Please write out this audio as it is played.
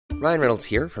Ryan Reynolds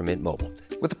here from Mint Mobile.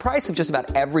 With the price of just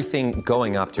about everything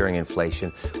going up during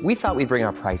inflation, we thought we'd bring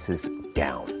our prices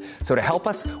down. So to help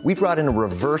us, we brought in a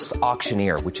reverse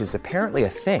auctioneer, which is apparently a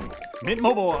thing. Mint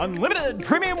Mobile Unlimited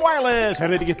Premium Wireless. How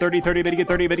to get 30, 30, bit to get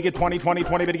 30, bit to get 20, 20,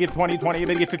 20, bit to get 20, 20,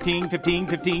 bit to get 15, 15,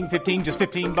 15, 15, just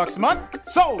 $15 a month?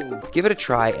 Sold! Give it a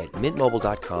try at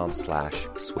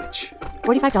mintmobile.com/switch.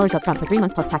 $45 up front for 3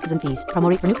 months plus taxes and fees. Promo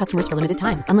rate for new customers for limited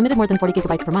time. Unlimited more than 40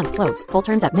 gigabytes per month. Slows full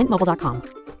terms at mintmobile.com.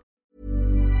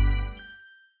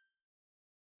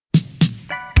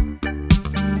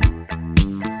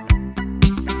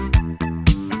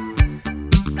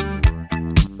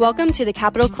 Welcome to the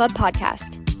Capital Club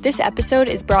podcast. This episode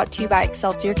is brought to you by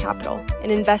Excelsior Capital,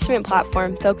 an investment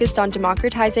platform focused on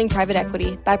democratizing private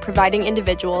equity by providing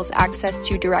individuals access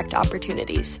to direct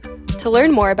opportunities. To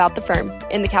learn more about the firm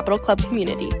and the Capital Club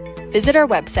community, visit our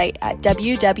website at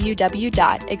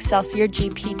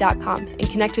www.excelsiorgp.com and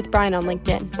connect with Brian on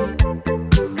LinkedIn.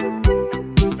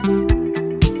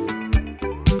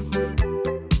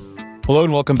 Hello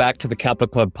and welcome back to the Capital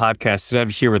Club podcast. Today I'm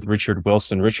here with Richard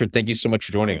Wilson. Richard, thank you so much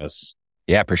for joining us.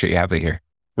 Yeah, appreciate you having me here.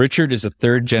 Richard is a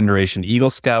third-generation Eagle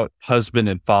Scout, husband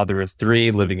and father of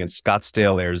 3, living in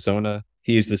Scottsdale, Arizona.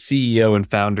 He is the CEO and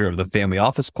founder of the Family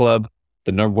Office Club,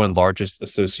 the #1 largest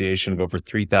association of over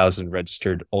 3,000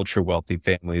 registered ultra-wealthy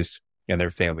families and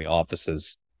their family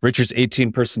offices. Richard's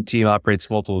 18-person team operates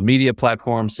multiple media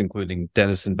platforms, including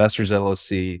Dennis Investors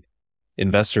LLC,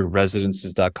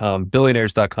 InvestorResidences.com,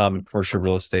 Billionaires.com, and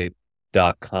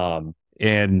CommercialRealEstate.com.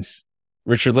 And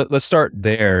Richard, let's start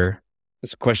there.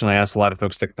 It's a question I ask a lot of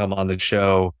folks that come on the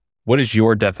show. What is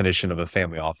your definition of a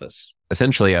family office?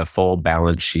 Essentially a full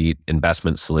balance sheet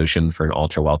investment solution for an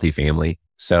ultra wealthy family.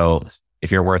 So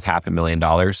if you're worth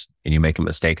 $500,000 and you make a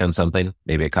mistake on something,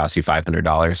 maybe it costs you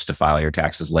 $500 to file your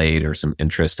taxes late or some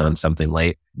interest on something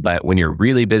late. But when you're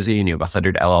really busy and you have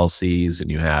 100 LLCs and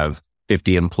you have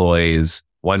 50 employees,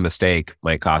 one mistake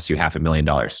might cost you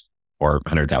 $500,000 or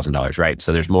 $100,000, right?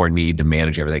 So there's more need to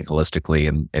manage everything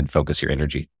holistically and focus your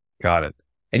energy. Got it.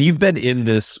 And you've been in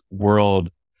this world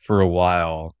for a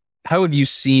while. How have you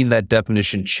seen that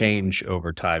definition change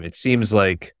over time? It seems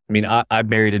like, I've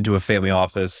married into a family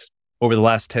office. Over the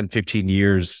last 10, 15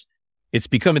 years, it's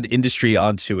become an industry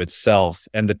unto itself.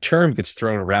 And the term gets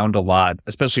thrown around a lot,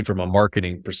 especially from a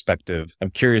marketing perspective.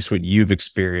 I'm curious what you've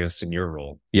experienced in your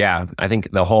role. Yeah, I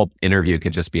think the whole interview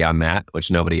could just be on that,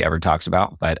 which nobody ever talks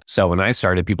about. But so when I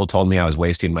started, people told me I was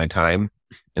wasting my time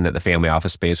and that the family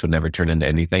office space would never turn into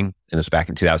anything. And it was back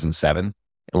in 2007.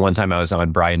 And one time I was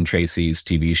on Brian Tracy's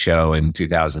TV show in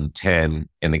 2010,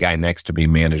 and the guy next to me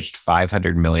managed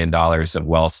 $500 million of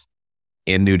wealth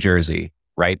in New Jersey,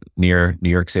 right near New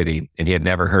York City. And he had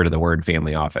never heard of the word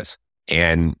family office.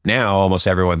 And now almost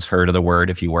everyone's heard of the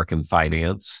word if you work in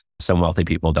finance. Some wealthy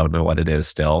people don't know what it is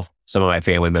still. Some of my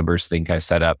family members think I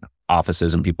set up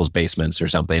offices in people's basements or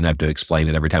something. I have to explain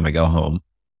it every time I go home.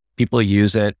 People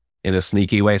use it in a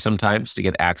sneaky way sometimes to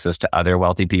get access to other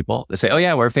wealthy people. They say, oh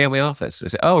yeah, we're a family office. They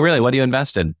say, oh really? What do you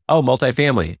invest in? Oh,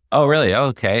 multifamily. Oh really? Oh,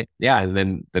 okay. Yeah. And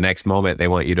then the next moment they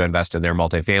want you to invest in their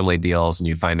multifamily deals, and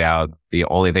you find out the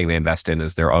only thing they invest in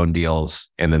is their own deals.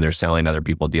 And then they're selling other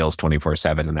people deals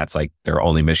 24/7. And that's like their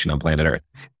only mission on planet Earth.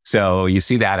 So you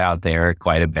see that out there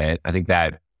quite a bit. I think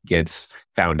that gets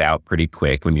found out pretty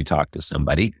quick when you talk to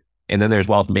somebody. And then there's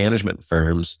wealth management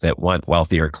firms that want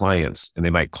wealthier clients, and they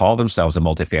might call themselves a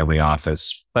multifamily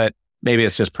office, but maybe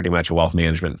it's just pretty much a wealth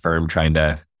management firm trying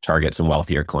to target some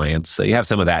wealthier clients. So you have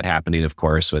some of that happening, of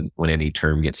course, when any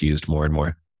term gets used more and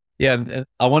more. Yeah. And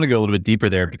I want to go a little bit deeper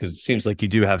there because it seems like you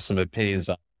do have some opinions,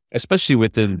 especially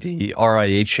within the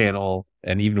RIA channel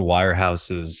and even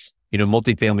wirehouses,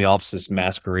 multifamily offices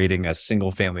masquerading as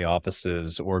single family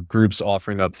offices or groups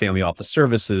offering up family office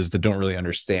services that don't really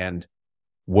understand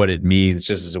what it means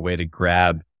just as a way to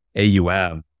grab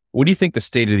AUM. What do you think the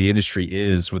state of the industry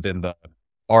is within the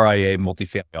RIA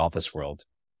multifamily office world?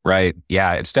 Right.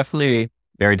 Yeah, it's definitely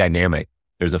very dynamic.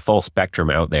 There's a full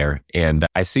spectrum out there. And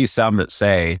I see some that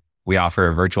say we offer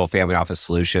a virtual family office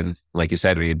solution. Like you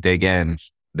said, when you dig in,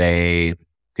 they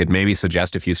could maybe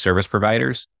suggest a few service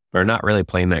providers, but are not really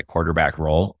playing that quarterback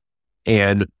role.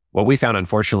 And what we found,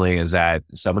 unfortunately, is that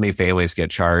so many families get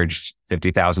charged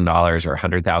 $50,000 or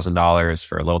 $100,000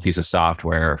 for a little piece of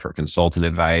software for consultant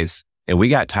advice. And we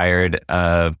got tired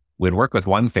of, we'd work with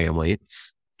one family,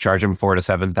 charge them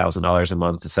 $4,000 to $7,000 a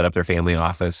month to set up their family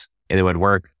office. And it would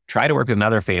try to work with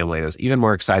another family that was even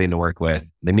more exciting to work with.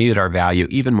 They needed our value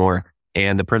even more.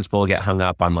 And the principal will get hung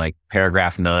up on like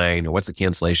paragraph 9 or what's the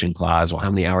cancellation clause? Well,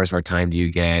 how many hours of our time do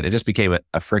you get? It just became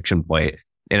a friction point.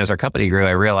 And as our company grew,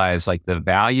 I realized like the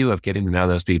value of getting to know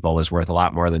those people is worth a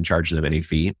lot more than charging them any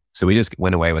fee. So we just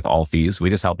went away with all fees. We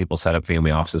just help people set up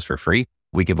family offices for free.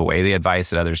 We give away the advice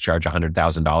that others charge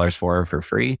 $100,000 for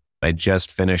free. I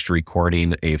just finished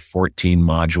recording a 14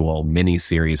 module mini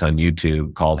series on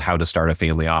YouTube called How to Start a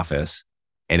Family Office.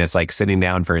 And it's like sitting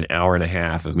down for an hour and a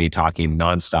half of me talking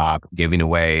nonstop, giving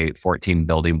away 14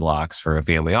 building blocks for a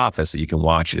family office that you can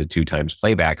watch at a 2 times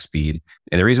playback speed.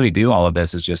 And the reason we do all of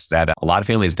this is just that a lot of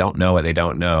families don't know what they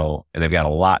don't know. And they've got a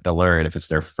lot to learn if it's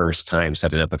their first time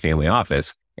setting up a family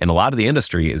office. And a lot of the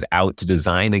industry is out to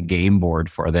design a game board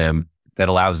for them that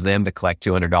allows them to collect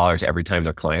 $200 every time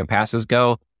their client passes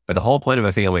go. But the whole point of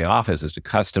a family office is to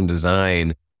custom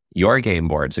design your game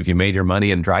boards. If you made your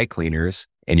money in dry cleaners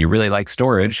and you really like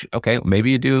storage, okay,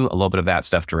 maybe you do a little bit of that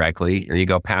stuff directly and you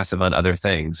go passive on other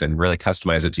things and really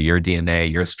customize it to your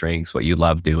DNA, your strengths, what you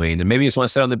love doing. And maybe you just want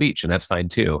to sit on the beach and that's fine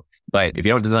too. But if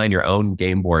you don't design your own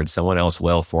game board, someone else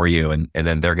will for you and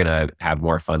then they're going to have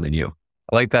more fun than you.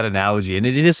 I like that analogy. And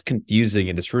it is confusing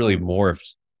and it's really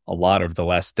morphed a lot over the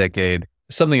last decade.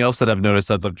 Something else that I've noticed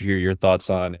I'd love to hear your thoughts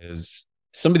on is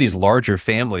some of these larger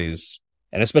families,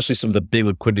 and especially some of the big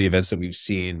liquidity events that we've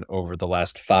seen over the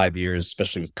last 5 years,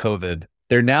 especially with COVID,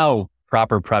 they're now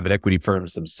proper private equity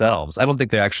firms themselves. I don't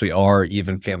think they actually are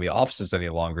even family offices any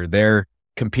longer. They're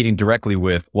competing directly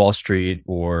with Wall Street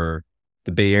or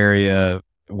the Bay Area,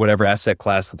 whatever asset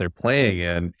class that they're playing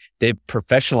in. They've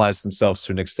professionalized themselves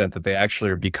to an extent that they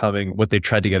actually are becoming what they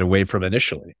tried to get away from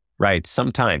initially. Right.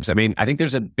 Sometimes. I mean, I think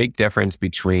there's a big difference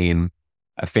between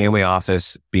a family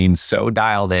office being so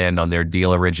dialed in on their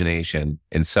deal origination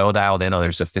and so dialed in on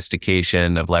their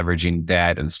sophistication of leveraging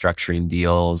debt and structuring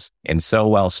deals and so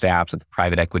well staffed with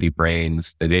private equity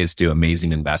brains that they just do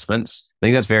amazing investments. I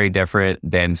think that's very different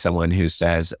than someone who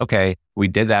says, okay, we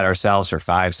did that ourselves for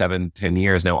 5, 7, 10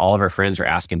 years. Now all of our friends are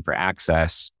asking for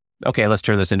access. Okay, let's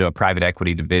turn this into a private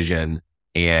equity division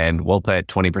and we'll put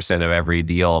 20% of every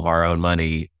deal of our own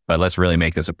money, but let's really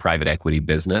make this a private equity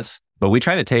business. But we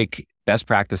try to take best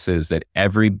practices that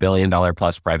every $1 billion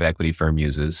plus private equity firm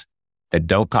uses that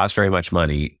don't cost very much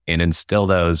money and instill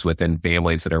those within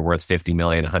families that are worth 50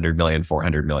 million, 100 million,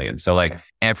 400 million. So like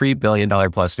every $1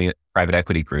 billion plus private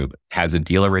equity group has a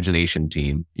deal origination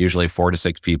team, usually 4 to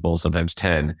 6 people, sometimes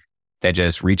 10, that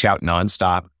just reach out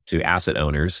nonstop to asset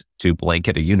owners to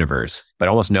blanket a universe. But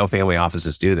almost no family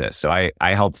offices do this. So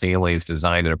I help families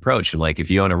design an approach. And like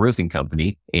if you own a roofing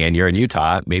company and you're in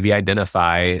Utah, maybe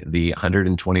identify the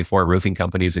 124 roofing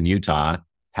companies in Utah,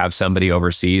 have somebody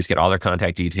overseas get all their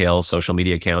contact details, social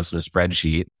media accounts in a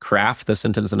spreadsheet, craft the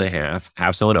sentence and a half,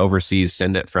 have someone overseas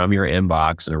send it from your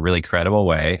inbox in a really credible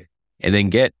way, and then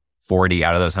get 40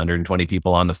 out of those 120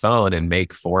 people on the phone and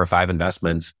make 4 or 5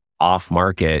 investments off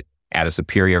market at a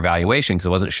superior valuation because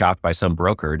it wasn't shopped by some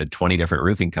broker to 20 different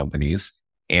roofing companies.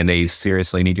 And they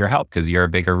seriously need your help because you're a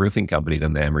bigger roofing company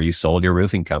than them, or you sold your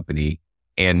roofing company.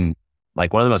 And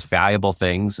like one of the most valuable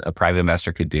things a private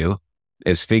investor could do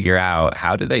is figure out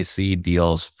how do they see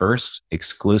deals first,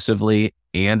 exclusively,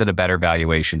 and at a better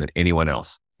valuation than anyone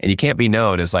else. And you can't be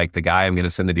known as like the guy I'm going to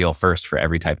send the deal first for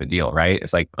every type of deal, right?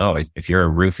 It's like, oh, if you're a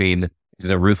roofing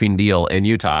deal in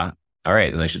Utah, all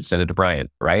right, then I should send it to Brian,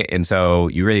 right? And so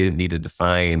you really need to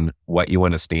define what you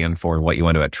want to stand for and what you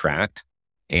want to attract.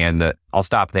 And I'll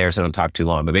stop there so I don't talk too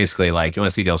long. But basically, like you want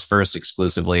to see deals first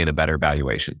exclusively at a better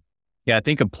valuation. Yeah, I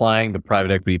think applying the private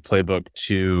equity playbook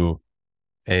to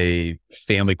a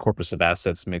family corpus of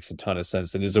assets makes a ton of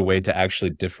sense. It is a way to actually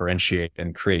differentiate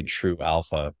and create true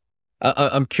alpha.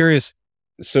 I'm curious,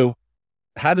 so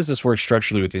how does this work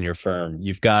structurally within your firm?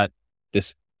 You've got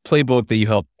this playbook that you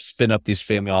help spin up these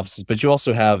family offices, but you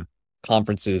also have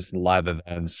conferences, live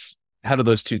events. How do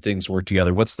those two things work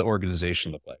together? What's the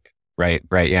organization look like?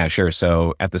 Right. Yeah, sure.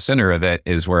 So at the center of it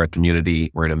is we're a community,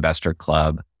 we're an investor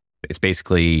club. It's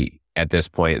basically at this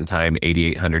point in time,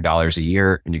 $8,800 a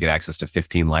year, and you get access to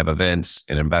 15 live events,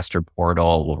 an investor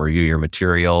portal. We'll review your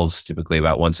materials typically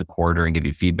about once a quarter and give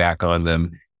you feedback on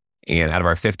them. And out of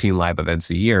our 15 live events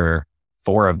a year,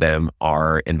 4 of them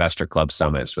are investor club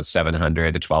summits with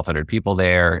 700 to 1,200 people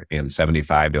there and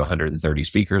 75 to 130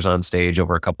 speakers on stage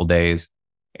over a couple of days.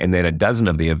 And then a dozen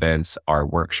of the events are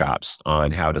workshops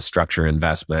on how to structure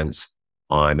investments,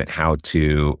 on how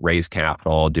to raise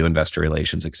capital, do investor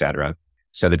relations, et cetera.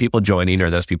 So the people joining are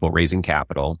those people raising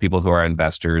capital. People who are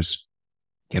investors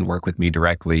can work with me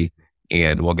directly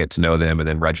and we'll get to know them and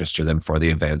then register them for the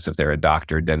events. If they're a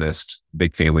doctor, dentist,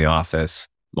 big family office,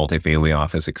 multifamily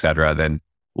office, et cetera, then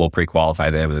we'll pre-qualify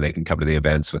them and then they can come to the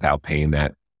events without paying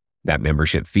that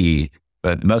membership fee.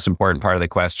 But the most important part of the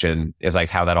question is like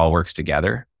how that all works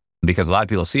together. Because a lot of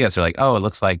people see us, they're like, oh, it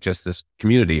looks like just this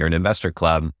community or an investor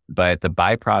club. But the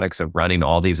byproducts of running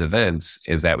all these events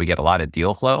is that we get a lot of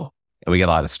deal flow and we get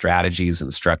a lot of strategies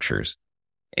and structures.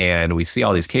 And we see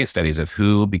all these case studies of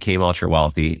who became ultra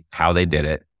wealthy, how they did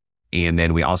it. And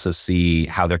then we also see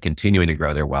how they're continuing to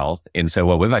grow their wealth. And so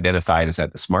what we've identified is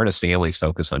that the smartest families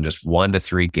focus on just 1 to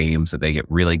 3 games that they get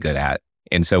really good at.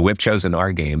 And so we've chosen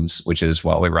our games, which is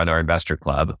what we run our investor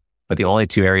club. But the only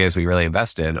 2 areas we really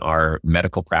invest in are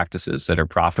medical practices that are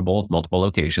profitable with multiple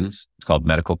locations. It's called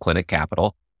Medical Clinic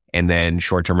Capital. And then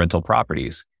short-term rental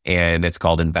properties. And it's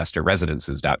called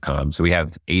investorresidences.com. So we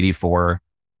have 84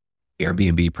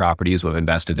 Airbnb properties we've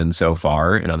invested in so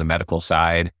far. And on the medical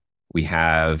side, we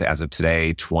have, as of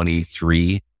today,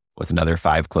 23 with another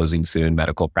 5 closing soon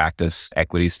medical practice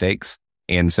equity stakes.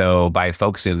 And so by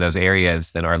focusing in those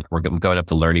areas, then we're going up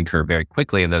the learning curve very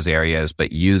quickly in those areas,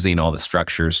 but using all the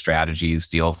structures, strategies,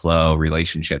 deal flow,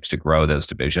 relationships to grow those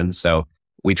divisions. So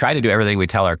we try to do everything we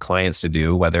tell our clients to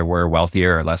do, whether we're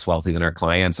wealthier or less wealthy than our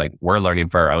clients. Like, we're learning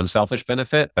for our own selfish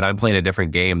benefit, but I'm playing a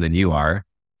different game than you are.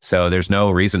 So there's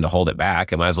no reason to hold it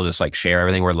back. I might as well just like share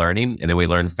everything we're learning. And then we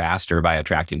learn faster by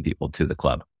attracting people to the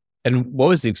club. And what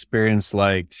was the experience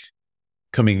like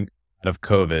coming out of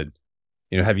COVID?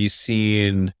 Have you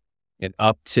seen an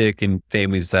uptick in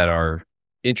families that are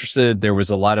interested? There was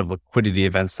a lot of liquidity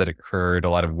events that occurred, a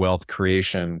lot of wealth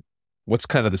creation. What's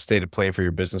kind of the state of play for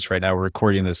your business right now? We're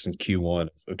recording this in Q1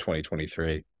 of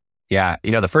 2023. Yeah.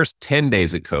 The first 10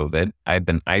 days of COVID, I'd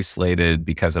been isolated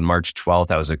because on March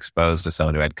 12th, I was exposed to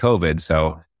someone who had COVID.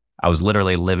 So I was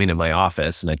literally living in my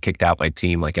office and I'd kicked out my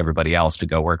team like everybody else to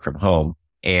go work from home.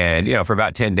 And, for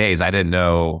about 10 days, I didn't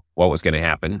know what was going to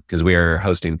happen because we were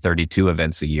hosting 32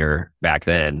 events a year back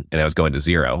then and I was going to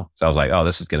 0. So I was like, oh,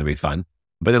 this is going to be fun.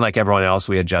 But then like everyone else,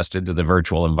 we adjusted to the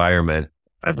virtual environment.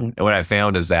 And what I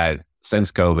found is that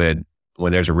since COVID,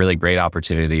 when there's a really great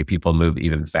opportunity, people move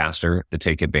even faster to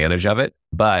take advantage of it.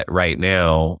 But right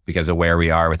now, because of where we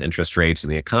are with interest rates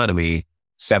and the economy,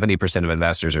 70% of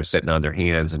investors are sitting on their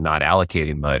hands and not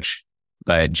allocating much.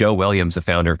 But Joe Williams, the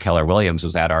founder of Keller Williams,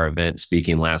 was at our event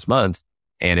speaking last month.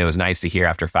 And it was nice to hear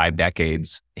after 5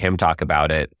 decades, him talk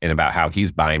about it and about how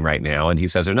he's buying right now. And he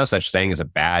says there's no such thing as a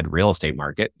bad real estate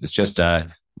market. It's just a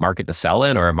market to sell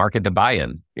in or a market to buy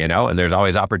in, and there's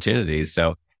always opportunities.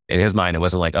 So in his mind, it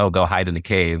wasn't like, oh, go hide in a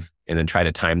cave and then try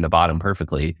to time the bottom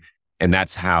perfectly. And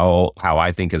that's how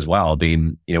I think as well.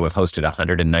 Being, we've hosted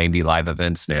 190 live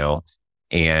events now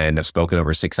and I've spoken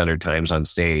over 600 times on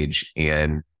stage.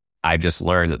 And I've just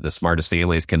learned that the smartest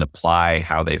families can apply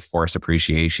how they force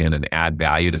appreciation and add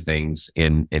value to things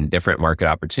in different market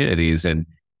opportunities. And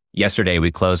yesterday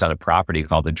we closed on a property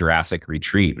called the Jurassic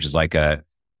Retreat, which is like a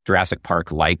Jurassic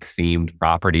Park-like themed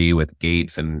property with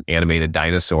gates and animated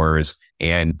dinosaurs.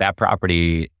 And that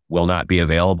property will not be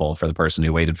available for the person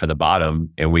who waited for the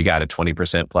bottom. And we got a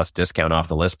 20% plus discount off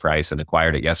the list price and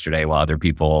acquired it yesterday while other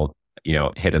people,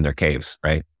 hid in their caves,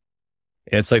 right?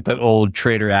 It's like that old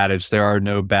trader adage, there are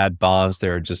no bad bonds,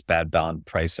 there are just bad bond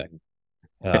pricing.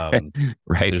 Right.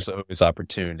 There's always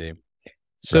opportunity.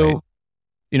 So,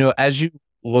 as you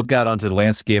look out onto the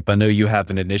landscape, I know you have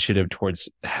an initiative towards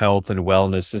health and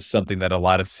wellness. This is something that a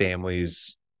lot of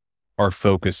families are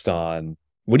focused on.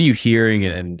 What are you hearing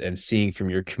and seeing from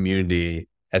your community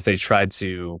as they try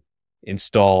to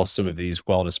install some of these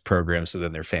wellness programs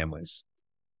within their families?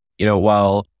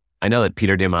 While I know that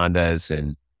Peter Diamandis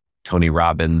and Tony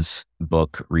Robbins'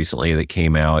 book recently that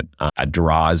came out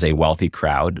draws a wealthy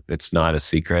crowd. It's not a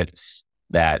secret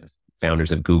that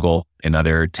founders of Google and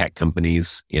other tech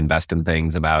companies invest in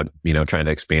things about, trying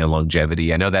to expand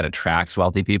longevity. I know that attracts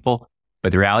wealthy people,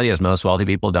 but the reality is most wealthy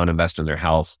people don't invest in their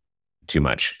health too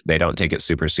much. They don't take it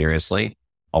super seriously.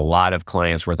 A lot of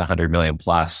clients worth 100 million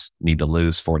plus need to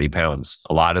lose 40 pounds.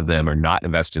 A lot of them are not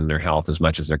investing in their health as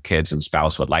much as their kids and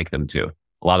spouse would like them to.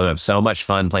 A lot of them have so much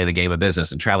fun playing the game of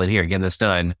business and traveling here, getting this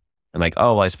done. And like,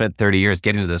 oh, well, I spent 30 years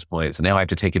getting to this point. So now I have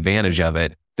to take advantage of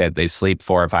it, that they sleep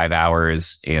 4 or 5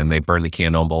 hours and they burn the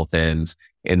candle on both ends.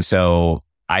 And so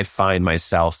I find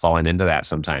myself falling into that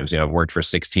sometimes. I've worked for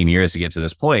 16 years to get to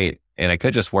this point and I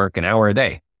could just work an hour a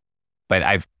day. But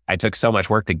I took so much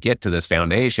work to get to this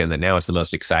foundation that now it's the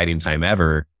most exciting time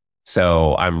ever.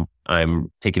 So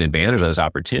I'm taking advantage of those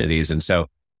opportunities. And so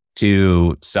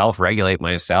to self-regulate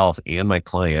myself and my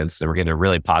clients, and we're getting a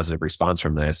really positive response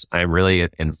from this, I'm really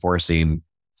enforcing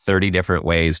 30 different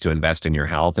ways to invest in your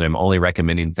health. And I'm only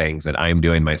recommending things that I'm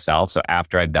doing myself. So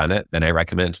after I've done it, then I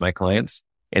recommend it to my clients.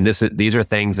 And these are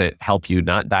things that help you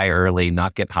not die early,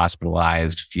 not get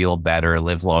hospitalized, feel better,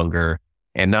 live longer,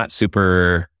 and not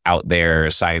super out there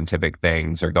scientific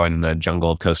things or going in the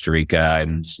jungle of Costa Rica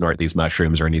and snort these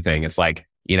mushrooms or anything. It's like,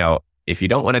 if you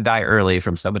don't want to die early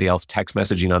from somebody else text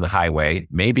messaging on the highway,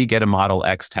 maybe get a Model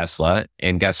X Tesla.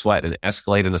 And guess what? An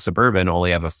Escalade and a Suburban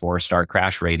only have a 4-star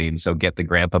crash rating. So get the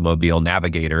Grandpa Mobile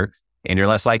Navigator and you're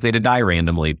less likely to die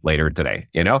randomly later today.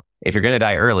 If you're going to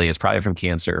die early, it's probably from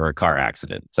cancer or a car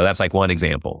accident. So that's like one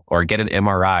example. Or get an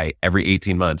MRI every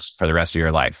 18 months for the rest of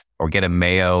your life. Or get a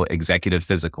Mayo Executive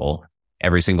Physical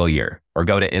every single year. Or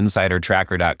go to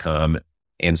insidertracker.com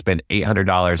and spend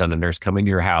 $800 on a nurse coming to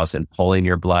your house and pulling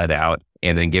your blood out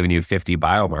and then giving you 50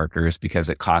 biomarkers because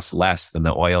it costs less than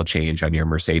the oil change on your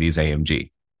Mercedes AMG,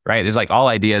 right? There's like all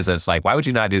ideas that's like, why would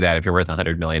you not do that if you're worth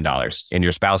 $100 million? And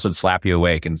your spouse would slap you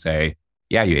awake and say,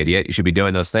 yeah, you idiot, you should be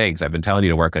doing those things. I've been telling you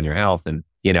to work on your health. And,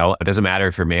 it doesn't matter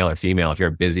if you're male or female. If you're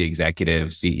a busy executive,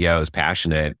 CEO is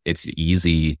passionate, it's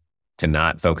easy to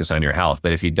not focus on your health.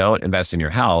 But if you don't invest in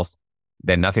your health,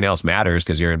 then nothing else matters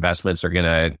because your investments are going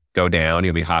to go down.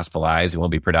 You'll be hospitalized. You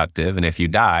won't be productive. And if you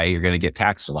die, you're going to get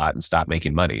taxed a lot and stop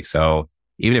making money. So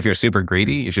even if you're super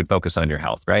greedy, you should focus on your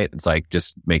health, right? It's like,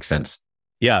 just makes sense.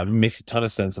 Yeah, it makes a ton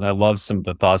of sense. And I love some of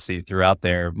the thoughts that you threw out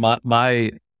there. My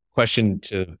question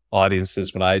to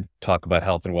audiences when I talk about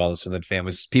health and wellness within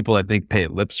families, people I think pay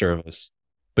lip service.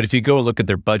 But if you go and look at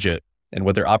their budget and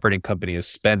what their operating company is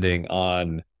spending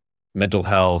on mental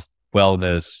health,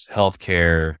 wellness,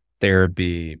 healthcare,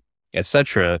 therapy,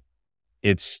 etc.,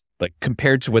 it's like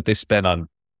compared to what they spend on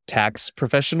tax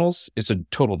professionals, it's a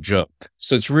total joke.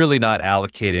 So it's really not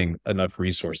allocating enough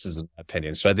resources, in my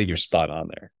opinion. So I think you're spot on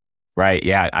there. Right.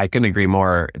 Yeah, I couldn't agree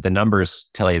more. The numbers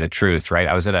tell you the truth, right?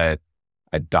 I was at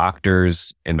a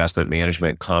doctor's investment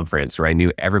management conference where I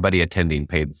knew everybody attending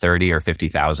paid $30,000 or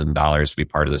 $50,000 to be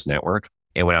part of this network.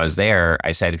 And when I was there,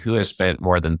 I said, who has spent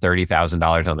more than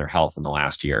 $30,000 on their health in the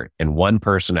last year? And one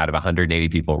person out of 180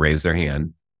 people raised their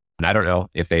hand. And I don't know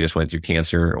if they just went through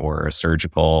cancer or a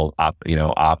surgical op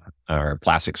or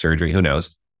plastic surgery, who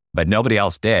knows? But nobody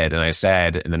else did. And I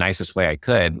said in the nicest way I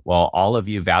could, well, all of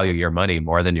you value your money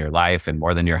more than your life and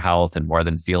more than your health and more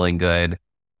than feeling good.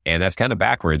 And that's kind of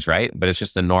backwards, right? But it's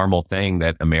just the normal thing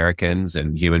that Americans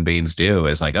and human beings do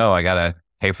is like, oh, I got to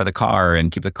pay for the car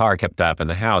and keep the car kept up and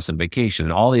the house and vacation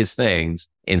and all these things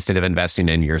instead of investing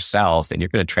in yourself. And you're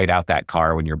going to trade out that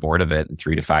car when you're bored of it in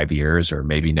 3 to 5 years or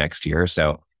maybe next year.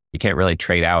 So you can't really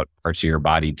trade out parts of your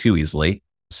body too easily.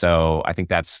 So I think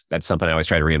that's something I always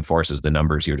try to reinforce is the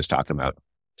numbers you were just talking about.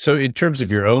 So in terms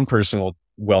of your own personal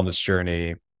wellness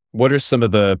journey, what are some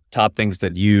of the top things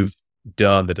that you've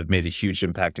done that have made a huge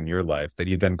impact in your life that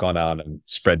you've then gone out and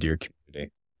spread to your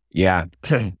community? Yeah.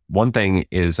 One thing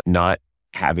is not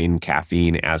having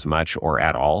caffeine as much or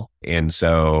at all. And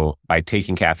so by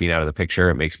taking caffeine out of the picture,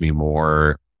 it makes me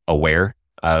more aware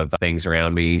of things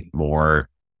around me, more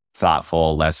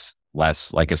thoughtful, less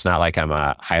like, it's not like I'm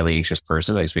a highly anxious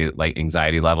person. It makes me like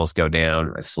anxiety levels go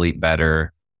down, I sleep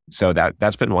better. So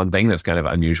that's been one thing that's kind of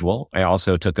unusual. I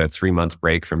also took a 3-month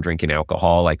break from drinking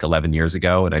alcohol like 11 years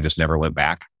ago, and I just never went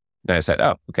back. And I said,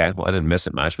 oh, okay, well, I didn't miss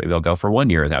it much. Maybe I'll go for 1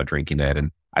 year without drinking it.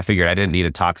 And I figured I didn't need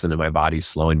a toxin in my body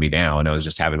slowing me down. I was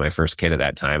just having my first kid at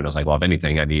that time. And I was like, well, if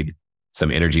anything, I need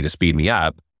some energy to speed me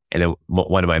up. And then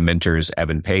one of my mentors,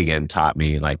 Evan Pagan, taught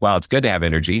me like, well, it's good to have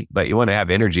energy, but you want to have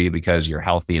energy because you're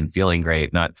healthy and feeling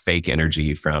great, not fake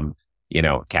energy from,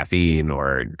 caffeine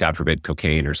or God forbid,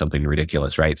 cocaine or something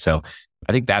ridiculous, right? So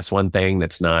I think that's one thing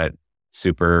that's not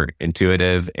super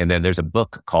intuitive. And then there's a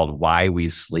book called Why We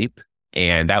Sleep.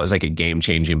 And that was like a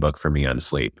game-changing book for me on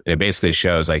sleep. It basically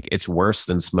shows like it's worse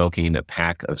than smoking a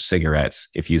pack of cigarettes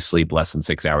if you sleep less than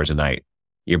 6 hours a night.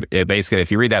 Basically,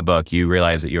 if you read that book, you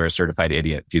realize that you're a certified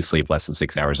idiot if you sleep less than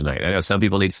 6 hours a night. I know some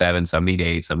people need 7, some need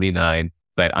 8, some need 9,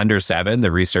 but under 7,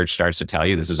 the research starts to tell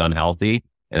you this is unhealthy.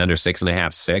 And under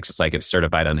 6.5, 6, it's like it's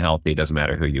certified unhealthy. It doesn't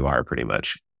matter who you are, pretty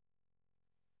much.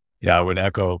 Yeah, I would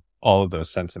echo all of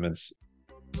those sentiments.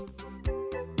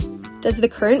 Does the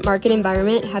current market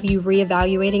environment have you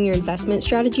reevaluating your investment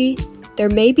strategy? There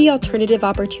may be alternative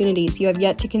opportunities you have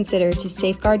yet to consider to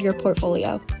safeguard your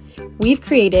portfolio. We've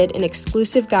created an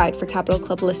exclusive guide for Capital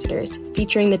Club listeners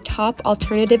featuring the top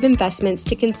alternative investments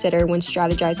to consider when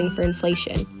strategizing for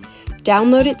inflation.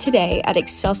 Download it today at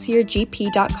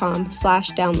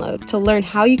excelsiorgp.com/download to learn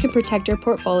how you can protect your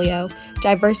portfolio,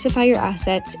 diversify your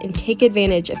assets, and take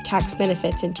advantage of tax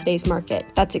benefits in today's market.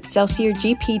 That's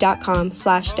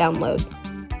excelsiorgp.com/download.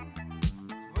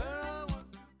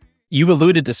 You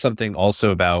alluded to something also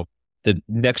about the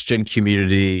next gen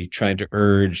community trying to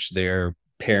urge their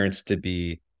parents to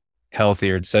be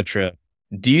healthier, etc.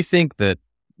 Do you think that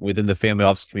within the family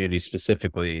office community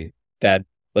specifically, that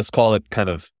let's call it kind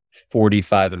of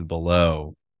 45 and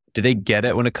below, do they get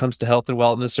it when it comes to health and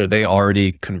wellness? Are they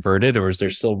already converted, or is there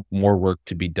still more work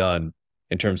to be done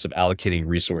in terms of allocating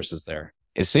resources there?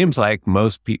 It seems like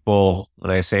most people,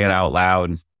 when I say it out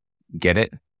loud, get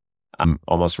it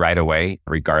almost right away,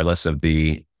 regardless of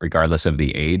the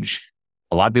age.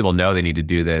 A lot of people know they need to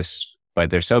do this, but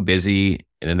they're so busy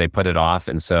and then they put it off.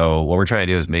 And so what we're trying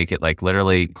to do is make it like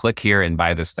literally click here and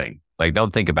buy this thing. Like,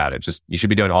 don't think about it. Just, you should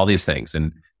be doing all these things.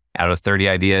 And out of 30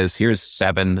 ideas, here's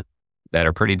 7 that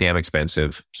are pretty damn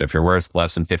expensive. So if you're worth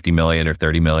less than 50 million or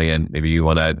 30 million, maybe you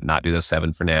want to not do the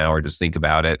 7 for now, or just think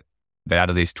about it. But out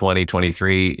of these 20,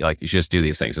 23, like, you should just do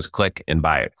these things. Just click and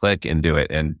buy it, click and do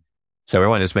it. And so we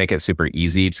want to just make it super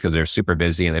easy, just because they're super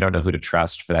busy and they don't know who to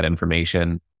trust for that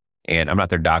information. And I'm not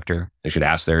their doctor. They should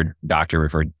ask their doctor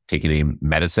before taking any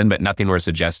medicine, but nothing we're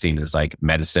suggesting is like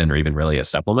medicine or even really a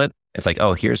supplement. It's like,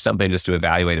 oh, here's something just to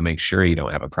evaluate and make sure you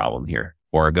don't have a problem here,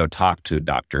 or go talk to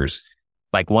doctors.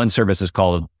 Like, one service is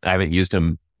called, I haven't used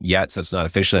them yet, so it's not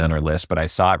officially on our list, but I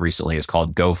saw it recently. It's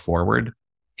called Go Forward.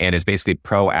 And it's basically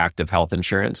proactive health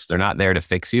insurance. They're not there to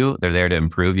fix you. They're there to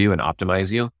improve you and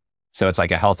optimize you. So it's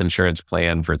like a health insurance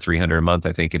plan for $300 a month,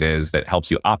 I think it is, that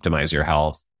helps you optimize your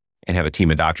health, and have a team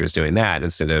of doctors doing that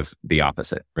instead of the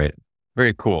opposite, right?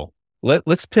 Very cool.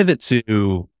 Let's pivot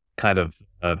to kind of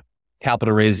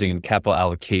capital raising and capital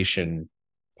allocation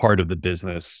part of the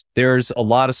business. There's a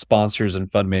lot of sponsors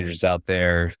and fund managers out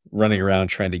there running around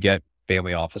trying to get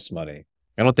family office money.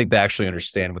 I don't think they actually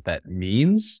understand what that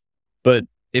means, but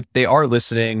if they are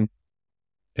listening,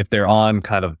 if they're on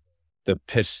kind of the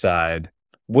pitch side,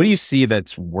 what do you see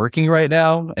that's working right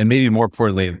now? And maybe more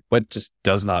importantly, what just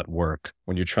does not work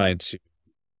when you're trying to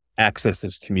access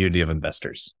this community of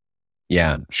investors?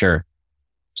 Yeah, sure.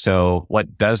 So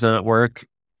what does not work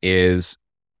is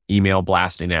email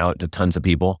blasting out to tons of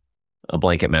people, a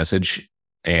blanket message,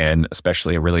 and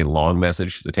especially a really long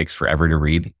message that takes forever to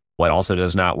read. What also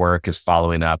does not work is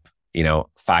following up,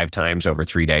 5 times over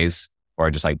 3 days,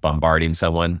 or just like bombarding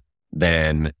someone.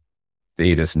 Then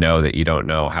they just know that you don't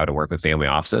know how to work with family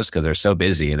offices, because they're so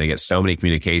busy and they get so many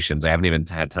communications. I haven't even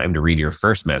had time to read your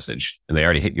first message, and they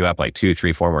already hit you up like 2,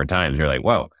 3, 4 more times. You're like,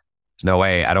 whoa, there's no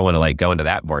way. I don't want to like go into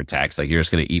that vortex. Like, you're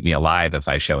just going to eat me alive if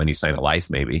I show any sign of life,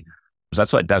 maybe. So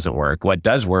that's what doesn't work. What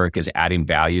does work is adding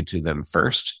value to them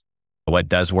first. What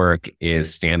does work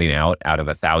is standing out of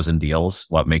 1,000 deals.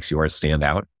 What makes yours stand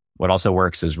out? What also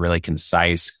works is really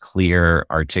concise, clear,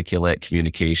 articulate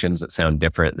communications that sound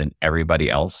different than everybody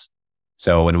else.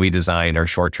 So when we designed our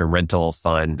short-term rental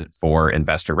fund for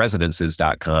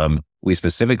investorresidences.com, we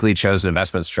specifically chose an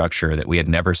investment structure that we had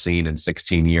never seen in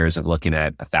 16 years of looking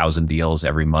at 1,000 deals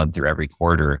every month or every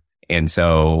quarter. And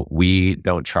so we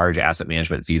don't charge asset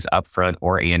management fees upfront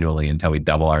or annually until we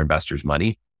double our investors'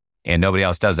 money. And nobody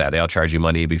else does that. They all charge you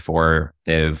money before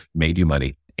they've made you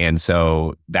money. And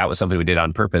so that was something we did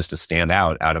on purpose to stand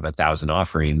out of 1,000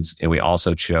 offerings. And we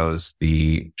also chose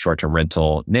the short-term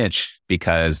rental niche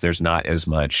because there's not as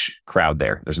much crowd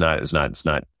there. It's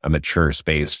not a mature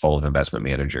space full of investment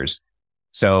managers.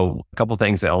 So a couple of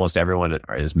things that almost everyone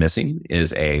is missing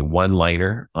is a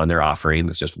one-liner on their offering.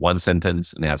 It's just one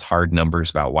sentence and it has hard numbers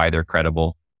about why they're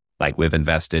credible. Like, we've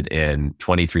invested in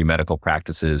 23 medical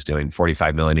practices doing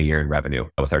 $45 million a year in revenue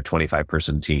with our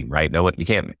 25-person team, right? You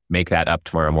can't make that up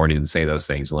tomorrow morning and say those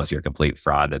things unless you're a complete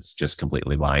fraud that's just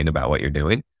completely lying about what you're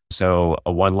doing. So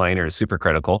a one-liner is super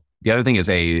critical. The other thing is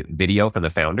a video from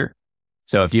the founder.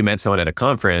 So if you met someone at a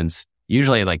conference,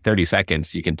 usually in like 30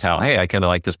 seconds, you can tell, hey, I kind of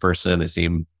like this person. They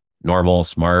seem normal,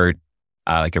 smart,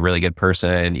 like a really good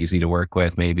person, easy to work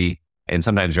with maybe. And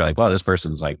sometimes you're like, well, this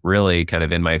person's like really kind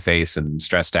of in my face and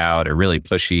stressed out, or really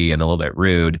pushy and a little bit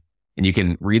rude. And you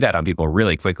can read that on people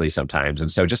really quickly sometimes. And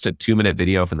so just a 2-minute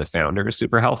video from the founder is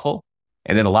super helpful.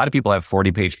 And then a lot of people have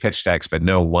 40-page pitch decks, but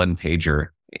no one-pager.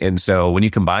 And so when you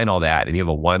combine all that and you have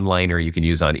a one-liner you can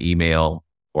use on email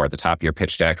or at the top of your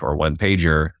pitch deck, or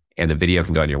one-pager, and the video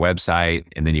can go on your website,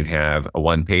 and then you have a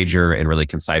one-pager and really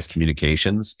concise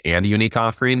communications and a unique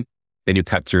offering, then you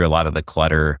cut through a lot of the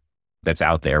clutter that's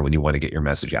out there when you want to get your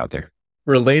message out there.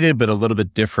 Related, but a little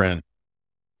bit different.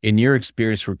 In your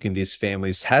experience working with these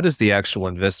families, how does the actual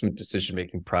investment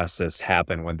decision-making process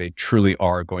happen when they truly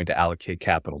are going to allocate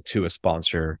capital to a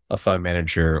sponsor, a fund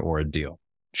manager, or a deal?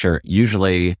 Sure.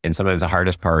 Usually, and sometimes the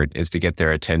hardest part is to get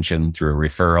their attention through a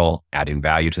referral, adding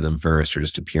value to them first, or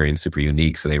just appearing super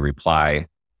unique so they reply.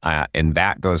 And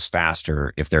that goes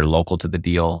faster if they're local to the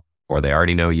deal, or they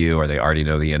already know you, or they already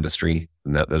know the industry.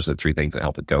 And those are the 3 things that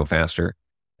help it go faster.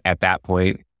 At that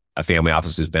point, a family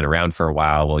office who's been around for a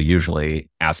while will usually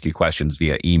ask you questions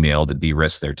via email to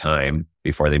de-risk their time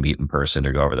before they meet in person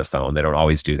or go over the phone. They don't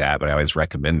always do that, but I always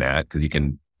recommend that, because you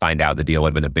can find out the deal would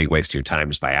have been a big waste of your time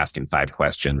just by asking 5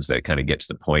 questions that kind of get to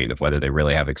the point of whether they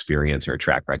really have experience or a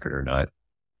track record or not.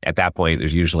 At that point,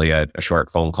 there's usually a short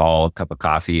phone call, a cup of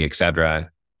coffee, et cetera.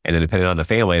 And then depending on the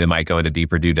family, they might go into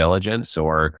deeper due diligence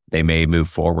or they may move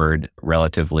forward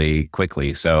relatively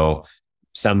quickly. So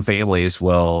some families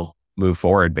will move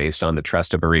forward based on the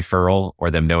trust of a referral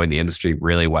or them knowing the industry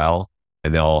really well.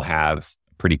 And they'll have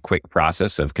a pretty quick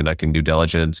process of conducting due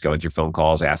diligence, going through phone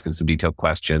calls, asking some detailed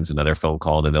questions, another phone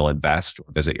call, and then they'll invest or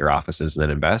visit your offices and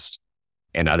then invest.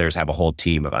 And others have a whole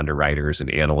team of underwriters and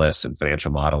analysts and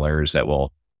financial modelers that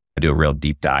will do a real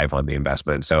deep dive on the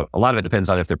investment. So a lot of it depends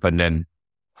on if they're putting in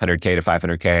 100K to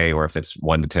 500K or if it's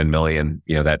 1 to 10 million,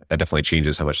 that definitely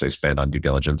changes how much they spend on due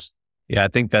diligence. Yeah, I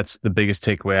think that's the biggest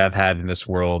takeaway I've had in this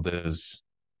world is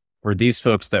for these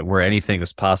folks that where anything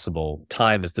is possible,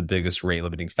 time is the biggest rate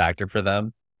limiting factor for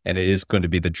them. And it is going to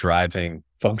be the driving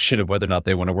function of whether or not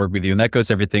they want to work with you. And that goes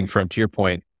everything from, to your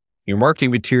point, your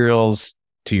marketing materials,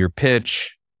 to your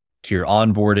pitch, to your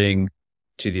onboarding,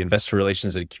 to the investor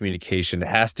relations and communication. It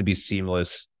has to be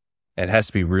seamless and it has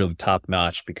to be really top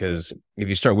notch, because if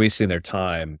you start wasting their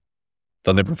time,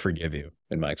 they'll never forgive you,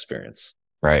 in my experience.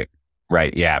 Right.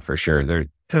 Yeah, for sure.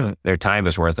 Their time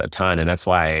is worth a ton. And that's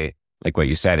why, like what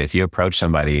you said, if you approach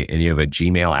somebody and you have a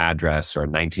Gmail address or a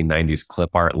 1990s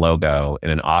clip art logo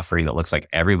and an offering that looks like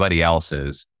everybody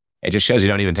else's, it just shows you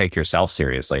don't even take yourself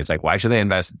seriously. It's like, why should they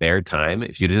invest their time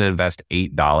if you didn't invest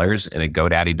 $8 in a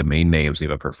GoDaddy domain name so you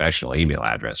have a professional email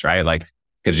address, right? Like,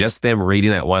 because just them reading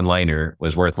that one-liner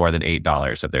was worth more than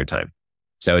 $8 of their time.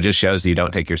 So it just shows that you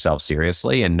don't take yourself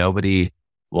seriously, and nobody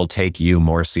will take you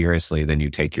more seriously than you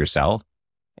take yourself.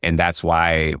 And that's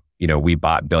why, we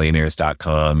bought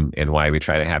billionaires.com and why we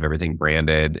try to have everything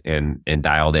branded and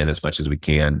dialed in as much as we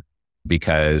can,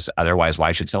 because otherwise,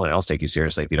 why should someone else take you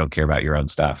seriously if you don't care about your own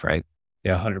stuff, right?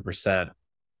 Yeah, 100%.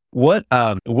 What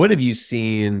have you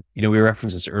seen? We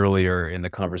referenced this earlier in the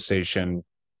conversation.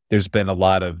 There's been a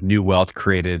lot of new wealth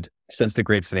created since the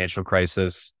great financial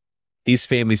crisis. These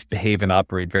families behave and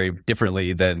operate very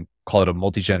differently than, call it, a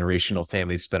multi-generational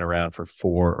family that's been around for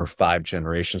 4 or 5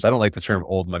 generations. I don't like the term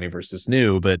old money versus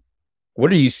new, but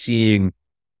what are you seeing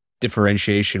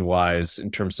differentiation wise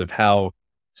in terms of how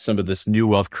some of this new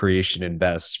wealth creation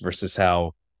invests versus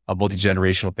how a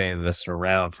multi-generational family that's been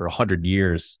around for 100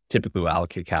 years typically will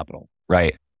allocate capital?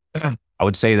 Right. I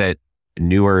would say that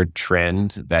newer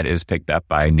trend that is picked up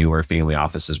by newer family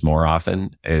offices more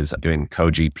often is doing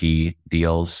co-GP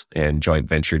deals and joint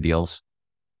venture deals.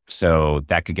 So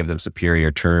that could give them superior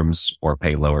terms or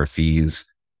pay lower fees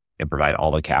and provide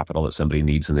all the capital that somebody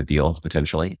needs in the deal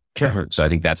potentially. Sure. So I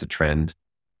think that's a trend.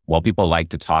 While people like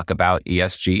to talk about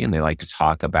ESG and they like to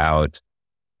talk about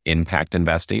impact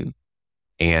investing,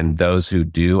 and those who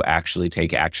do actually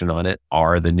take action on it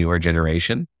are the newer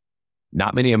generation,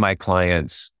 not many of my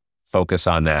clients focus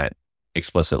on that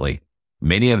explicitly.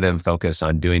 Many of them focus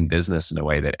on doing business in a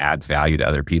way that adds value to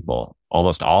other people.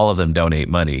 Almost all of them donate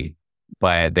money,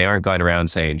 but they aren't going around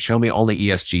saying, show me only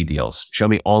ESG deals, show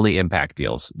me only impact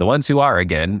deals. The ones who are,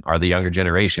 again, are the younger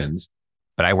generations,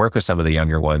 but I work with some of the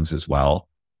younger ones as well.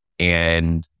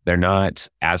 And they're not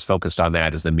as focused on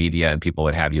that as the media and people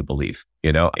would have you believe,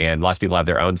 and lots of people have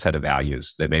their own set of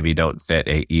values that maybe don't fit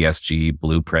a ESG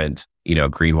blueprint,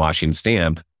 greenwashing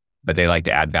stamp, but they like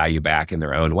to add value back in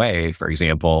their own way. For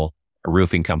example, a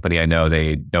roofing company, I know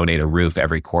they donate a roof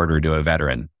every quarter to a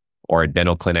veteran, or a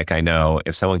dental clinic. I know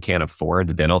if someone can't afford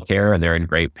the dental care and they're in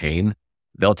great pain,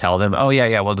 they'll tell them, oh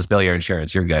yeah, we'll just bill your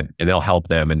insurance. You're good. And they'll help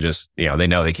them and just, they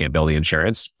know they can't bill the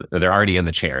insurance. They're already in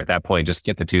the chair. At that point, just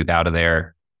get the tooth out of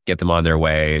there, get them on their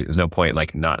way. There's no point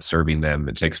like not serving them.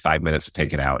 It takes 5 minutes to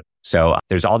take it out. So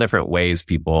there's all different ways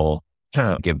people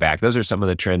give back. Those are some of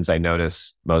the trends I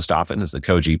notice most often is the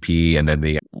co-GP. And then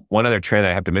the one other trend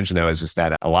I have to mention though is just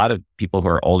that a lot of people who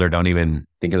are older don't even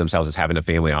think of themselves as having a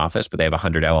family office, but they have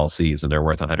 100 LLCs and they're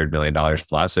worth $100 million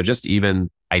plus. So just even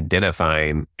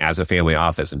identifying as a family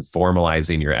office and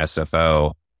formalizing your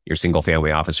SFO, your single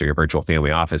family office or your virtual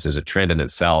family office is a trend in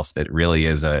itself that really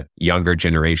is a younger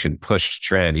generation pushed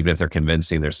trend, even if they're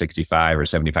convincing their 65 or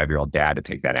 75-year-old dad to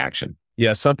take that action.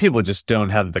 Yeah, some people just don't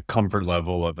have the comfort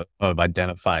level of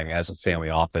identifying as a family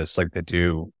office like they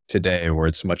do today, where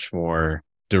it's much more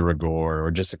de rigueur or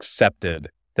just accepted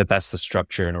that that's the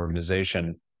structure and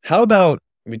organization. How about,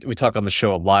 we talk on the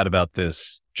show a lot about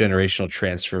this generational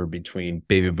transfer between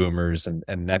baby boomers and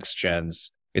next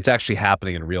gens. It's actually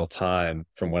happening in real time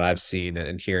from what I've seen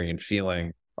and hearing and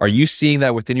feeling. Are you seeing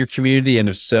that within your community? And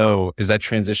if so, is that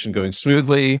transition going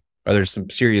smoothly? Are there some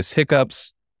serious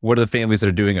hiccups? What are the families that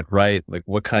are doing it right? Like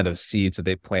what kind of seeds have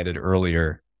they planted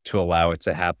earlier to allow it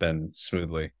to happen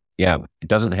smoothly? Yeah, it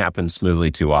doesn't happen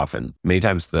smoothly too often. Many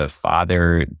times the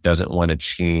father doesn't want to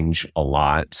change a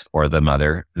lot, or the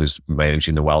mother who's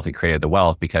managing the wealth, who created the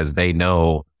wealth, because they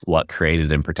know what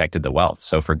created and protected the wealth.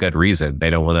 So for good reason, they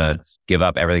don't want to give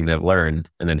up everything they've learned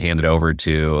and then hand it over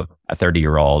to a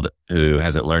 30-year-old who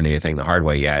hasn't learned anything the hard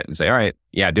way yet and say, all right,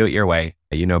 yeah, do it your way.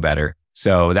 You know better.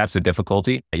 So that's the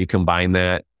difficulty. You combine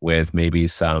that with maybe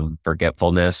some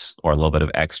forgetfulness or a little bit of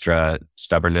extra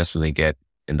stubbornness when they get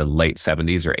into late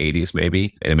 70s or 80s,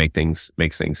 maybe, and it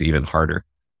makes things even harder.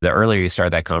 The earlier you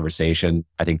start that conversation,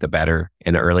 I think the better.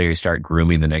 And the earlier you start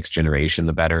grooming the next generation,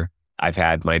 the better. I've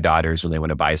had my daughters, when they want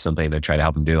to buy something, to try to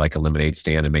help them do like a lemonade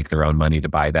stand and make their own money to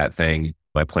buy that thing.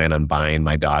 I plan on buying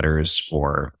my daughters,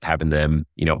 or having them,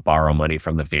 borrow money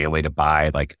from the family to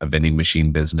buy like a vending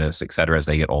machine business, et cetera. As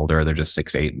they get older, they're just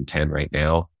 6, 8, and 10 right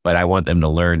now. But I want them to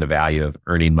learn the value of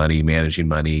earning money, managing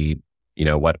money,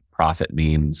 what profit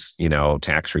means,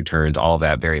 tax returns, all of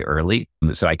that very early.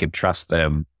 So I could trust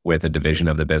them with a division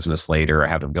of the business later, or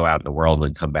have them go out in the world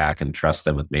and come back and trust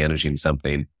them with managing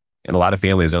something. And a lot of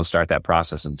families don't start that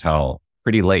process until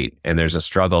pretty late. And there's a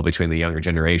struggle between the younger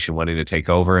generation wanting to take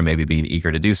over and maybe being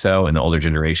eager to do so, and the older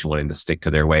generation wanting to stick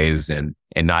to their ways and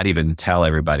not even tell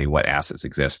everybody what assets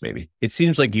exist, maybe. It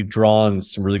seems like you've drawn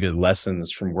some really good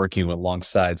lessons from working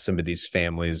alongside some of these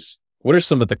families. What are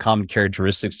some of the common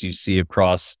characteristics you see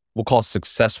across, we'll call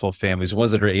successful families,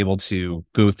 ones that are able to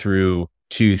go through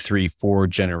 2, 3, 4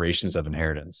 generations of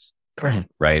inheritance?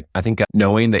 Right. I think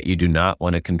knowing that you do not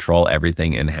want to control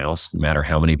everything in-house, no matter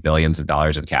how many billions of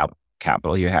dollars of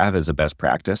capital you have, is a best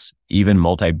practice. Even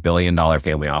multi-billion-dollar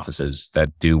family offices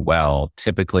that do well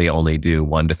typically only do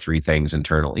 1 to 3 things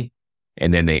internally.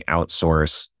 And then they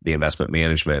outsource the investment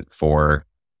management for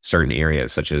certain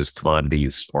areas, such as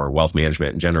commodities or wealth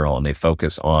management in general. And they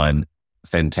focus on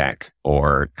fintech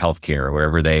or healthcare,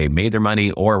 wherever they made their money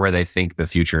or where they think the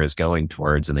future is going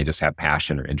towards. And they just have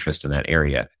passion or interest in that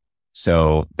area.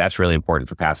 So that's really important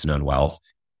for passing on wealth.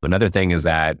 Another thing is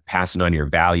that passing on your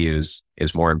values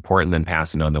is more important than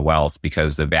passing on the wealth,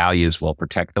 because the values will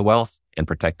protect the wealth and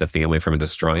protect the family from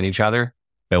destroying each other.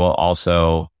 They will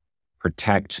also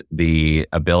protect the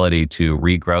ability to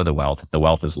regrow the wealth. If the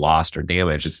wealth is lost or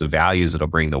damaged, it's the values that'll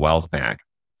bring the wealth back.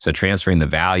 So transferring the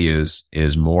values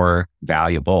is more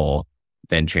valuable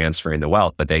than transferring the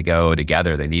wealth, but they go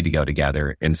together. They need to go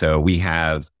together. And so we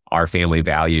have our family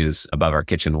values above our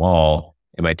kitchen wall,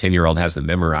 and my 10-year-old has them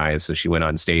memorized. So she went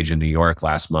on stage in New York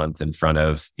last month in front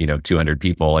of, 200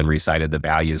 people and recited the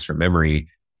values from memory.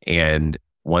 And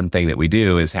one thing that we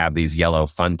do is have these yellow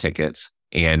fun tickets.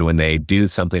 And when they do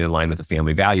something in line with the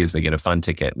family values, they get a fun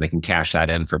ticket and they can cash that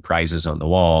in for prizes on the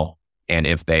wall. And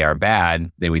if they are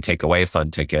bad, then we take away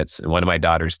fun tickets. And one of my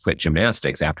daughters quit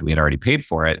gymnastics after we had already paid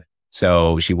for it.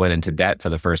 So she went into debt for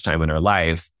the first time in her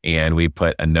life. And we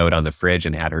put a note on the fridge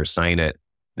and had her sign it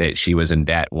that she was in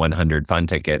debt 100 fun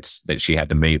tickets that she had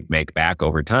to make back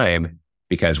over time,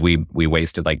 because we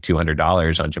wasted like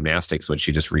 $200 on gymnastics, which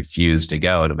she just refused to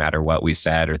go no matter what we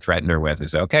said or threatened her with. We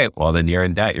said, okay, well, then you're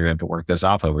in debt. You're going to have to work this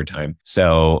off over time.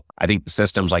 So I think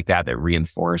systems like that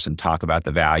reinforce and talk about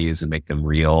the values and make them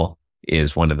real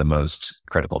is one of the most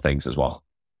critical things as well.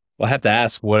 Well, I have to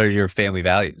ask, what are your family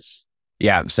values?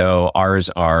 Yeah. So ours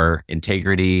are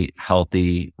integrity,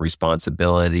 healthy,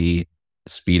 responsibility,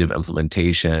 speed of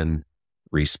implementation,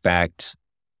 respect,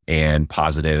 and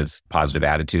positive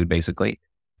attitude, basically.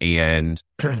 And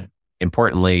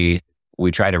importantly,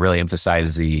 we try to really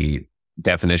emphasize the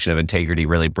definition of integrity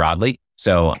really broadly.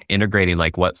 So integrating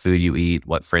like what food you eat,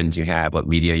 what friends you have, what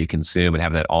media you consume, and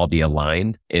having that all be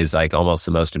aligned is like almost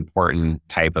the most important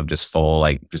type of just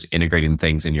integrating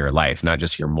things in your life, not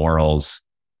just your morals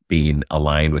being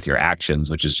aligned with your actions,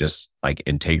 which is just like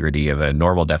integrity of a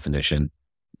normal definition,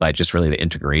 but just really the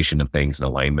integration of things in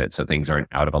alignment, so things aren't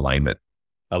out of alignment.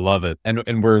 I love it. And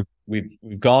we've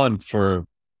gone for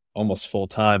almost full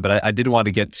time, but I did want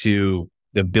to get to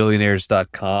the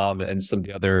billionaires.com and some of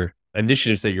the other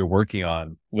initiatives that you're working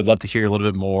on. Would love to hear a little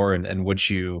bit more and what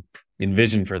you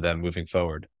envision for them moving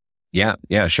forward. Yeah,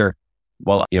 sure.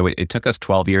 Well, it took us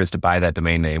 12 years to buy that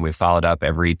domain name. We followed up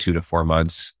every 2 to 4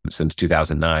 months since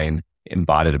 2009 and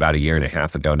bought it about 1.5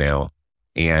 years ago now.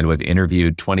 And we've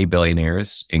interviewed 20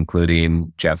 billionaires,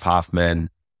 including Jeff Hoffman,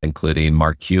 including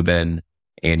Mark Cuban.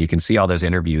 And you can see all those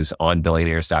interviews on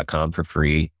billionaires.com for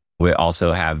free. We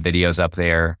also have videos up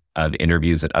there of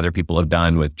interviews that other people have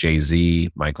done with Jay-Z,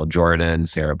 Michael Jordan,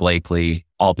 Sarah Blakely,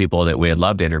 all people that we'd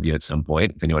love to interview at some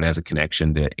point, if anyone has a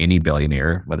connection to any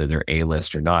billionaire, whether they're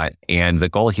A-list or not. And the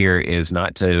goal here is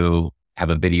not to have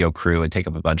a video crew and take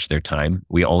up a bunch of their time.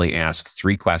 We only ask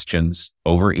 3 questions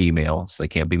over email, so they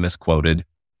can't be misquoted.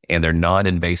 and they're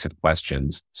non-invasive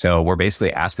questions. So we're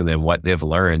basically asking them what they've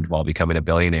learned while becoming a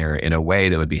billionaire in a way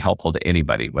that would be helpful to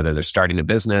anybody, whether they're starting a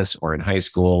business or in high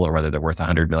school, or whether they're worth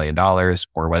 $100 million,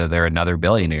 or whether they're another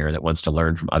billionaire that wants to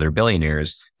learn from other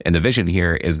billionaires. And the vision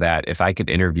here is that if I could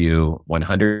interview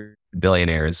 100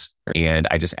 billionaires and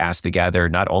I just asked to gather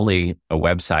not only a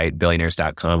website,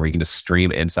 billionaires.com, where you can just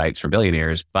stream insights from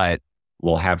billionaires, but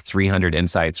we'll have 300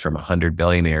 insights from 100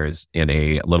 billionaires in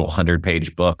a little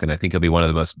 100-page book. And I think it'll be one of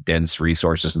the most dense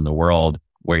resources in the world,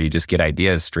 where you just get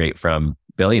ideas straight from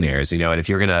billionaires. And if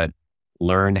you're going to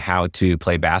learn how to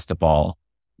play basketball,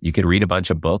 you could read a bunch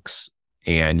of books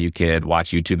and you could watch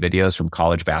YouTube videos from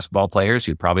college basketball players.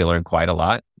 You'd probably learn quite a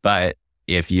lot. But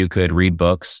if you could read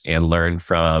books and learn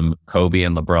from Kobe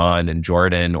and LeBron and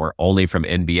Jordan, or only from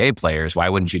NBA players, why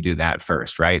wouldn't you do that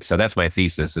first, right? So that's my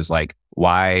thesis, is like,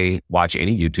 why watch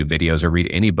any YouTube videos or read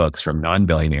any books from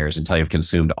non-billionaires until you've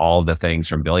consumed all the things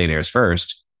from billionaires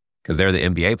first, because they're the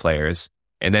NBA players,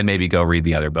 and then maybe go read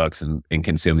the other books and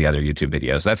consume the other YouTube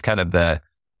videos. That's kind of the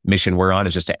mission we're on,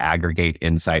 is just to aggregate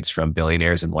insights from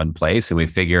billionaires in one place. And we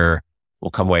figure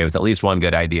we'll come away with at least one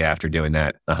good idea after doing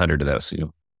that, 100 of those.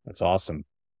 That's awesome.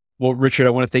 Well, Richard, I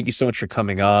want to thank you so much for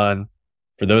coming on.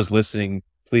 For those listening,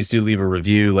 please do leave a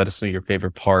review. Let us know your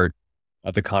favorite part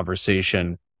of the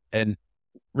conversation. And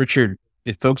Richard,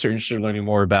 if folks are interested in learning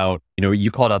more about,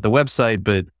 you called out the website,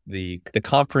 but the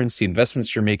conference, the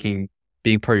investments you're making,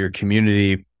 being part of your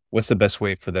community, what's the best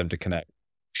way for them to connect?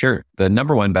 Sure. The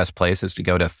number one best place is to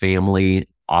go to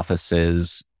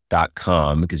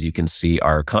familyoffices.com, because you can see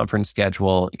our conference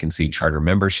schedule. You can see charter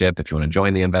membership if you want to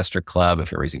join the investor club,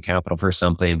 if you're raising capital for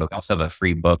something, but we also have a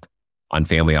free book on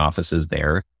family offices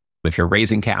there. If you're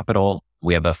raising capital,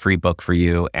 we have a free book for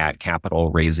you at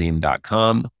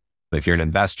capitalraising.com. If you're an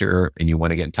investor and you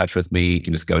want to get in touch with me, you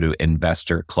can just go to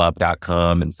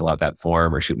investorclub.com and fill out that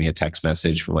form, or shoot me a text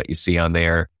message from what you see on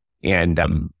there. And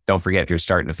don't forget, if you're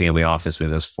starting a family office, with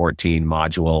those 14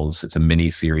 modules, it's a mini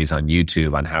series on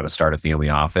YouTube on how to start a family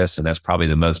office. And that's probably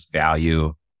the most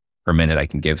value per minute I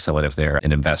can give someone if they're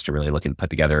an investor really looking to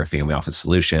put together a family office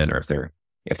solution, or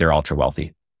if they're ultra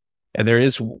wealthy. And there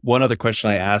is one other question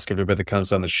I ask everybody that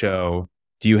comes on the show.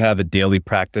 Do you have a daily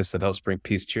practice that helps bring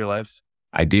peace to your life?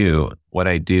 I do. What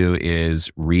I do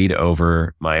is read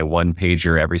over my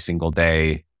one-pager every single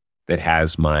day that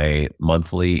has my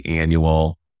monthly,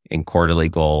 annual, and quarterly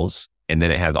goals. And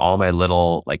then it has all my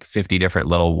little, 50 different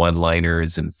little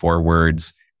one-liners and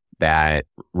forewords that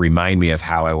remind me of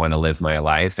how I want to live my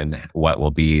life and what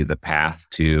will be the path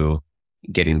to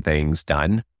getting things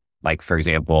done. Like, for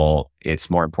example, it's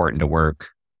more important to work.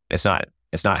 It's not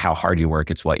how hard you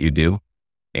work, it's what you do.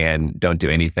 And don't do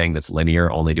anything that's linear,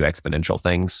 only do exponential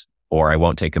things, or I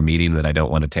won't take a meeting that I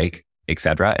don't want to take,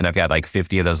 etc. And I've got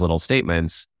 50 of those little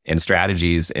statements and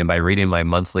strategies. And by reading my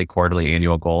monthly, quarterly,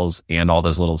 annual goals and all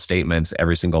those little statements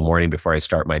every single morning before I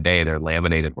start my day, they're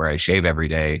laminated where I shave every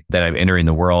day, then I'm entering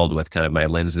the world with kind of my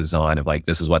lenses on of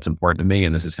this is what's important to me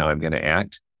and this is how I'm going to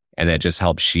act. And that just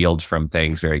helps shield from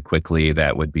things very quickly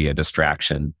that would be a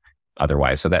distraction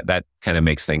otherwise. So that kind of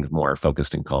makes things more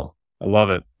focused and calm. I love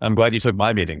it. I'm glad you took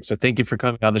my meeting. So thank you for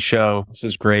coming on the show. This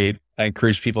is great. I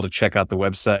encourage people to check out the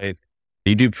website.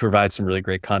 You do provide some really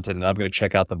great content, and I'm going to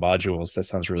check out the modules. That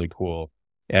sounds really cool.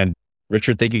 And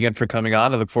Richard, thank you again for coming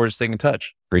on. I look forward to staying in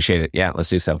touch. Appreciate it. Yeah, let's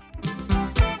do so.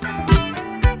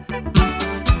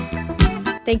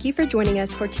 Thank you for joining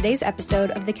us for today's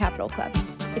episode of The Capital Club.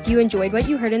 If you enjoyed what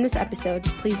you heard in this episode,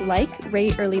 please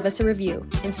rate, or leave us a review,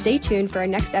 and stay tuned for our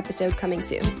next episode coming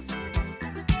soon.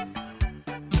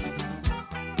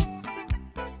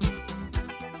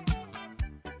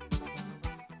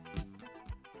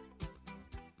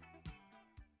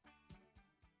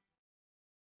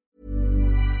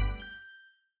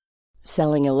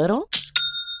 Selling a little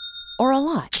or a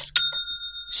lot?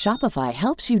 Shopify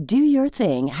helps you do your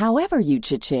thing however you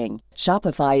cha-ching.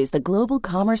 Shopify is the global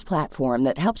commerce platform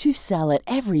that helps you sell at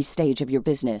every stage of your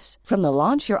business. From the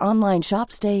launch your online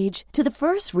shop stage to the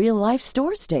first real-life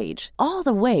store stage, all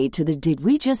the way to the did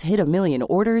we just hit a million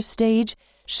orders stage.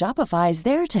 Shopify is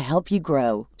there to help you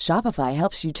grow. Shopify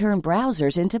helps you turn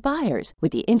browsers into buyers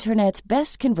with the internet's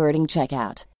best converting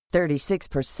checkout.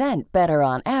 36% better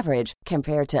on average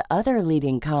compared to other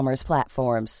leading commerce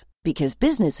platforms. Because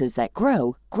businesses that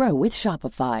grow, grow with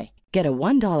Shopify. Get a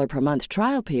 $1 per month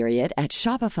trial period at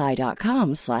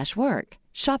shopify.com/work.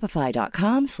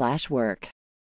 Shopify.com/work.